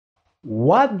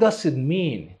What does it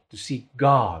mean to see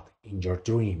God in your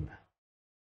dream?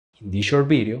 In this short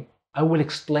video, I will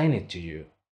explain it to you.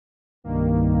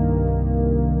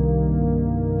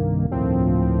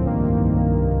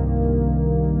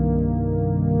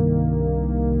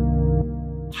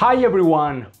 Hi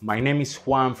everyone, my name is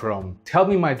Juan from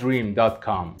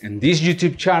tellmemydream.com, and this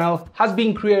YouTube channel has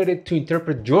been created to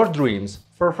interpret your dreams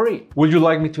for free. Would you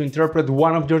like me to interpret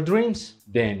one of your dreams?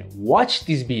 Then watch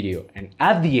this video, and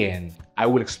at the end I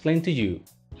will explain to you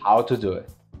how to do it.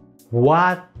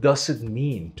 What does it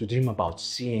mean to dream about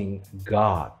seeing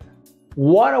God?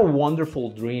 What a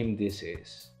wonderful dream this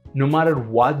is. No matter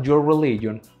what your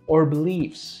religion or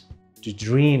beliefs, to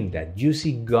dream that you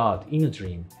see God in a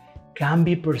dream can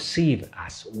be perceived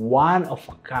as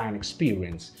one-of-a-kind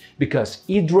experience because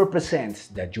it represents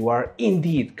that you are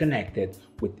indeed connected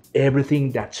with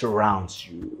everything that surrounds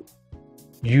you.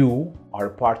 You are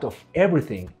part of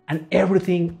everything, and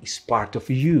everything is part of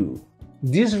you.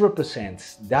 This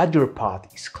represents that your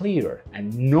path is clear,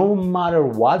 and no matter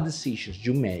what decisions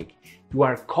you make, you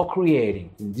are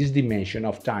co-creating in this dimension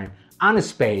of time and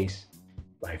space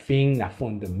by being a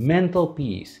fundamental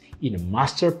piece in a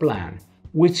master plan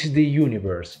which the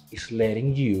universe is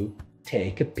letting you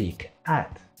take a peek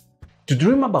at. To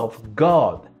dream about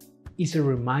God is a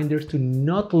reminder to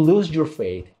not lose your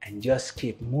faith and just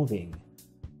keep moving.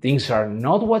 Things are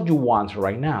not what you want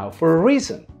right now for a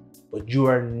reason, but you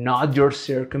are not your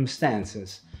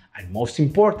circumstances, and most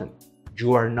important,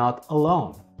 you are not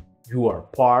alone. You are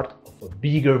part of a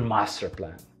bigger master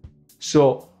plan.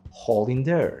 So hold in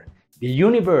there. The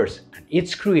universe and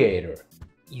its creator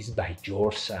is by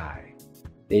your side.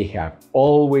 They have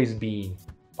always been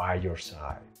by your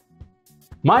side.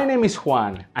 My name is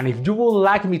Juan, and if you would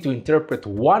like me to interpret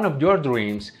one of your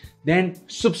dreams, then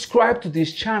subscribe to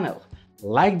this channel,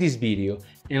 like this video,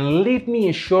 and leave me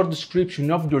a short description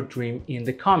of your dream in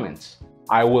the comments.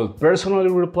 I will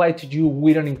personally reply to you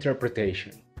with an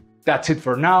interpretation. That's it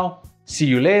for now. See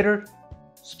you later.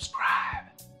 Subscribe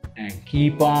and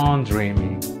keep on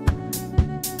dreaming.